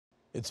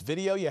It's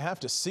video you have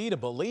to see to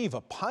believe.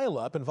 A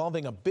pileup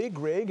involving a big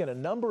rig and a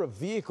number of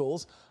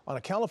vehicles on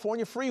a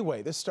California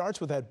freeway. This starts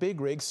with that big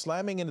rig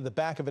slamming into the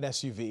back of an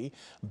SUV,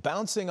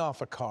 bouncing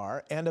off a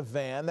car and a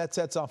van. That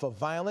sets off a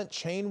violent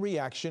chain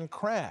reaction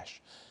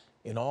crash.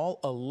 In all,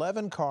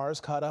 11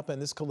 cars caught up in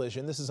this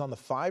collision. This is on the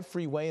 5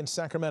 freeway in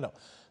Sacramento.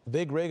 The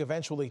big rig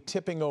eventually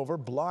tipping over,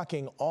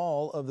 blocking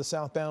all of the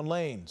southbound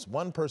lanes.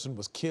 One person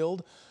was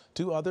killed.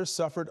 2 others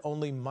suffered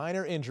only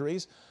minor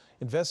injuries.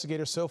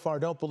 Investigators so far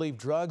don't believe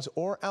drugs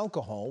or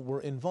alcohol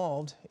were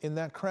involved in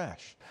that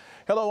crash.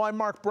 Hello, I'm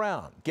Mark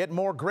Brown. Get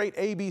more great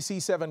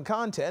ABC7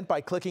 content by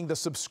clicking the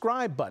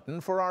subscribe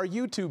button for our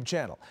YouTube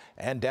channel.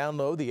 And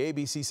download the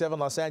ABC7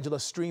 Los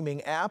Angeles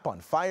streaming app on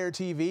Fire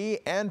TV,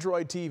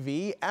 Android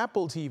TV,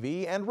 Apple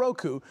TV, and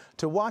Roku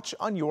to watch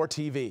on your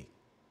TV.